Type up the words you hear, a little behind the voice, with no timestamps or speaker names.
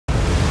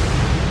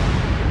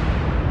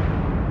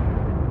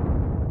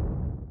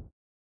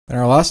In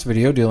our last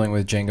video dealing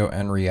with Django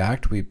and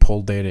React, we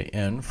pulled data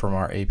in from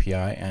our API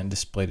and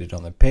displayed it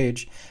on the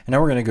page. And now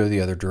we're going to go the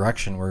other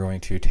direction. We're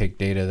going to take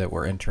data that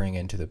we're entering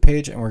into the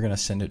page and we're going to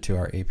send it to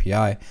our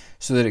API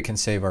so that it can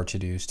save our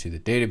to-dos to the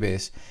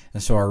database.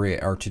 And so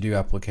our to-do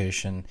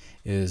application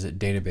is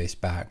database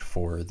backed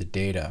for the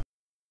data.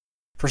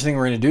 First thing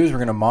we're going to do is we're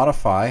going to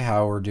modify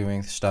how we're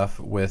doing stuff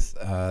with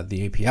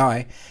the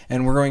API,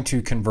 and we're going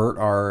to convert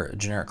our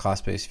generic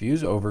class-based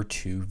views over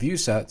to view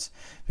sets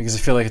because I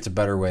feel like it's a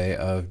better way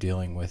of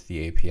dealing with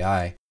the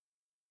API.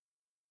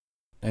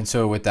 And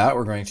so with that,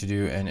 we're going to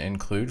do an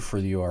include for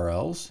the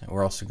URLs.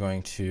 We're also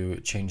going to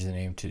change the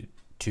name to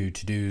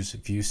to-dos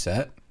view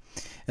set.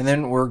 And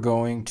then we're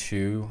going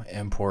to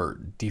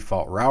import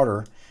default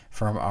router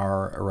from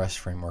our REST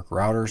framework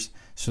routers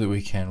so that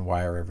we can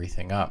wire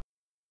everything up.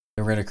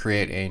 Then we're going to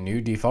create a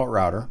new default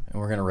router and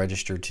we're going to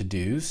register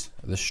to-dos,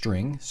 the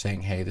string,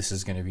 saying, hey, this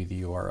is going to be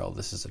the URL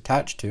this is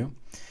attached to.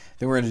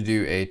 Then we're going to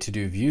do a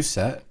to-do view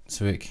set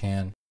so it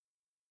can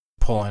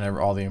pull in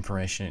all the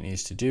information it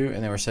needs to do.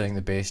 And then we're setting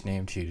the base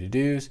name to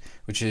to-dos,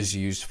 which is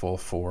useful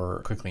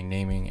for quickly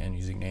naming and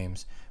using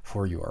names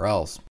for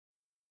URLs.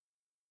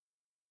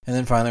 And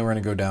then finally, we're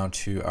going to go down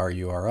to our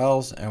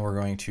URLs and we're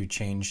going to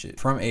change it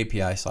from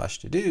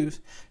API/to-dos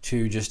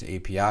to just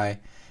API.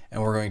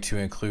 And we're going to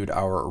include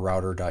our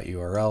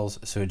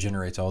router.urls so it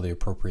generates all the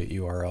appropriate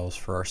URLs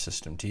for our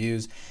system to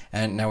use.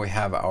 And now we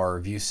have our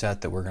view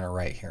set that we're going to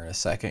write here in a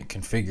second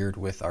configured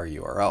with our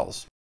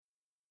URLs.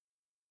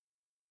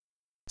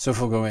 So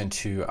if we'll go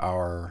into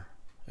our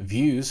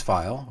views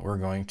file, we're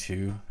going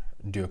to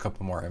do a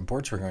couple more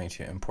imports. We're going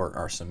to import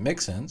some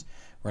mixins.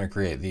 We're going to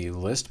create the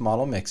list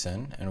model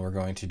mixin, and we're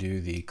going to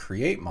do the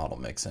create model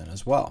mixin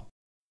as well.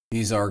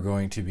 These are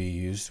going to be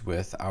used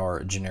with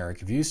our generic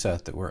view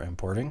set that we're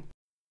importing.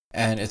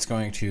 And it's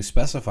going to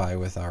specify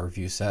with our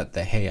view set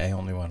that, hey, I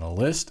only want a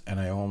list and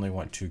I only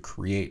want to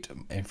create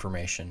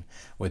information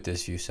with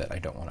this view set. I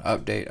don't want to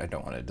update, I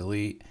don't want to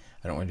delete,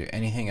 I don't want to do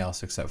anything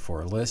else except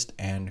for list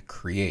and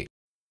create.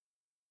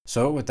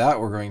 So with that,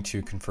 we're going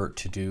to convert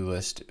to-do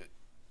list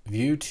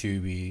view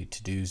to be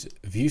to-dos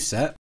view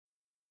set.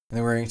 And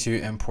then we're going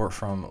to import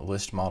from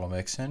list model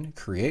mixin,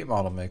 create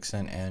model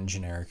mixin, and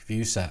generic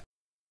view set.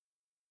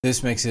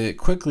 This makes it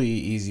quickly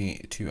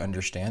easy to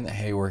understand that,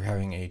 hey, we're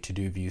having a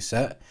to-do view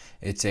set.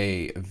 It's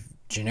a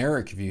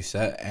generic view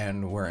set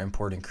and we're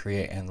importing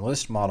create and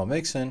list model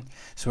mixin,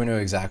 so we know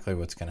exactly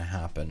what's going to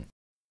happen.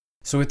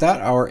 So with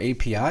that, our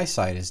API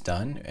side is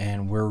done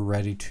and we're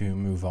ready to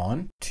move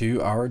on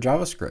to our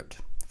JavaScript.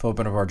 If we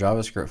open up our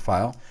JavaScript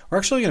file, we're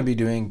actually going to be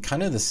doing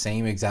kind of the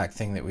same exact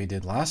thing that we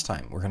did last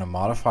time. We're going to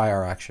modify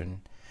our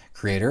action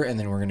creator and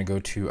then we're going to go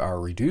to our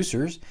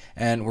reducers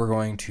and we're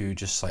going to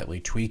just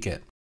slightly tweak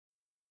it.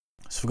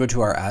 So we'll go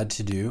to our add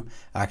to do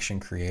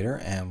action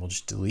creator and we'll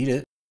just delete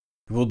it.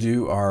 We'll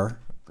do our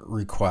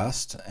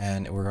request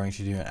and we're going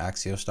to do an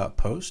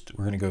Axios.post.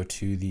 We're going to go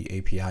to the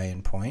API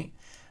endpoint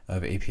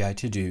of API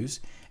to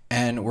dos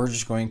and we're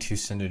just going to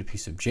send it a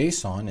piece of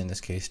JSON, in this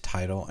case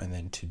title and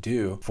then to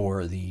do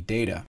for the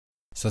data.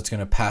 So it's going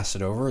to pass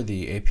it over.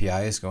 The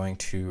API is going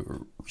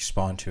to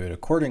respond to it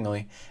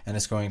accordingly and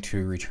it's going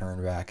to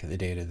return back the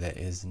data that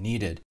is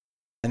needed.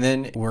 And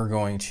then we're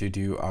going to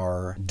do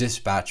our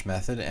dispatch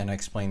method, and I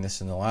explained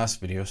this in the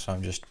last video, so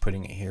I'm just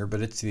putting it here, but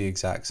it's the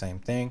exact same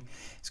thing.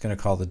 It's going to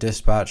call the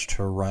dispatch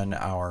to run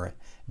our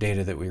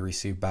data that we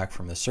receive back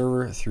from the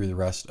server through the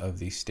rest of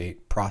the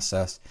state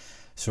process,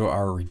 so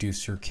our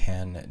reducer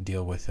can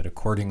deal with it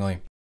accordingly.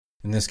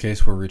 In this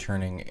case, we're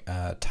returning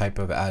type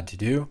of add to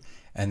do,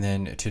 and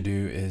then to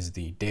do is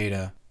the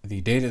data. The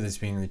data that's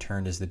being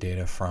returned is the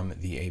data from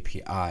the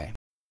API.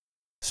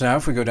 So now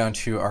if we go down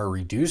to our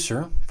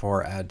reducer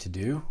for add to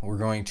do, we're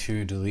going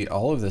to delete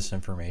all of this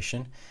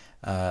information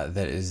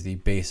that is the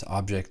base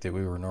object that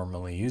we were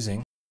normally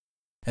using.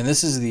 And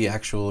this is the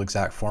actual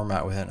exact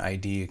format with an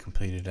ID,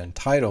 completed, and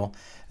title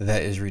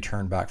that is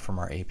returned back from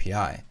our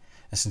API.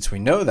 And since we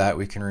know that,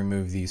 we can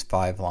remove these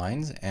 5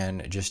 lines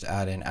and just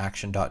add in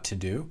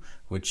action.todo,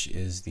 which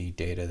is the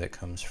data that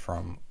comes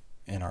from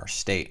in our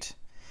state.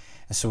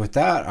 And so with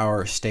that,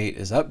 our state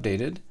is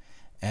updated.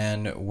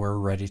 And we're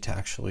ready to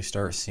actually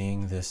start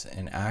seeing this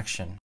in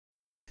action.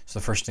 So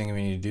the first thing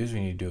we need to do is we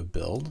need to do a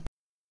build.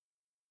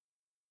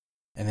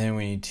 And then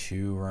we need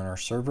to run our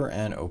server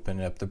and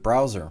open up the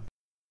browser.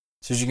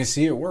 So as you can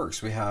see, it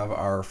works. We have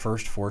our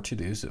first 4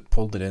 to-dos. It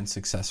pulled it in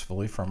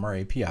successfully from our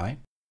API.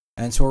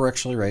 And so we're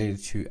actually ready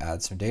to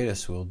add some data.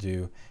 So we'll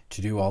do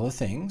to do all the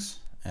things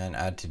and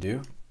add to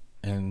do.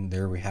 And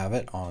there we have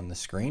it on the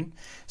screen.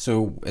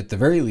 So at the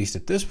very least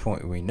at this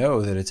point, we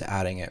know that it's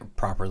adding it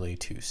properly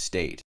to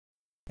state.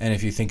 And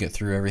if you think it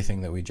through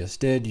everything that we just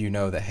did, you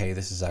know that, hey,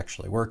 this is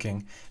actually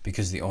working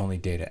because the only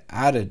data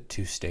added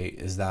to state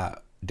is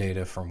that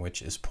data from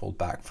which is pulled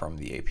back from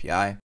the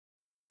API.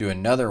 Do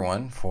another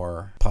one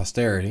for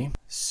posterity.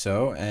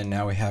 So, and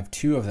now we have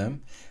 2 of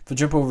them. If we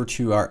jump over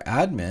to our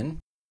admin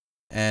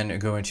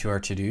and go into our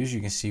to-dos,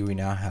 you can see we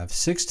now have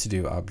 6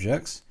 to-do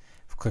objects.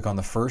 If we click on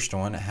the first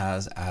one, it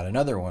has add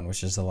another one,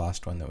 which is the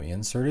last one that we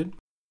inserted.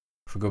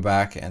 If we go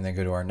back and then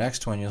go to our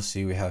next one, you'll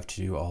see we have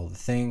to do all the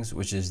things,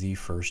 which is the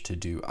first to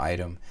do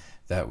item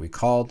that we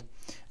called.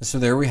 And so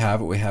there we have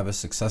it. We have a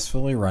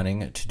successfully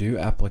running to-do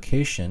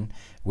application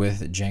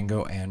with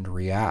Django and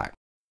React.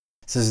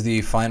 This is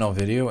the final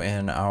video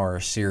in our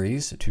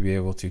series to be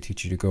able to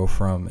teach you to go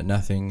from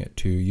nothing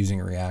to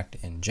using React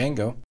and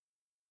Django.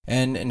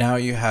 And now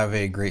you have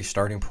a great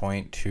starting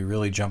point to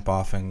really jump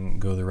off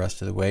and go the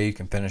rest of the way. You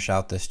can finish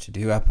out this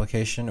to-do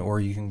application, or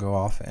you can go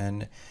off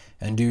and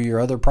do your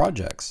other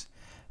projects.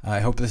 I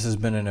hope this has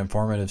been an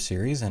informative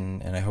series,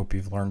 and I hope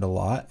you've learned a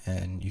lot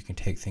and you can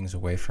take things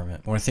away from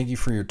it. I want to thank you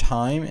for your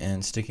time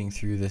and sticking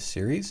through this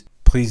series.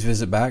 Please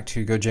visit back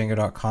to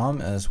GoDjango.com,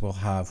 as we'll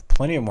have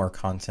plenty of more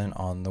content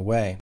on the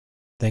way.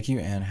 Thank you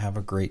and have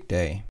a great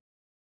day.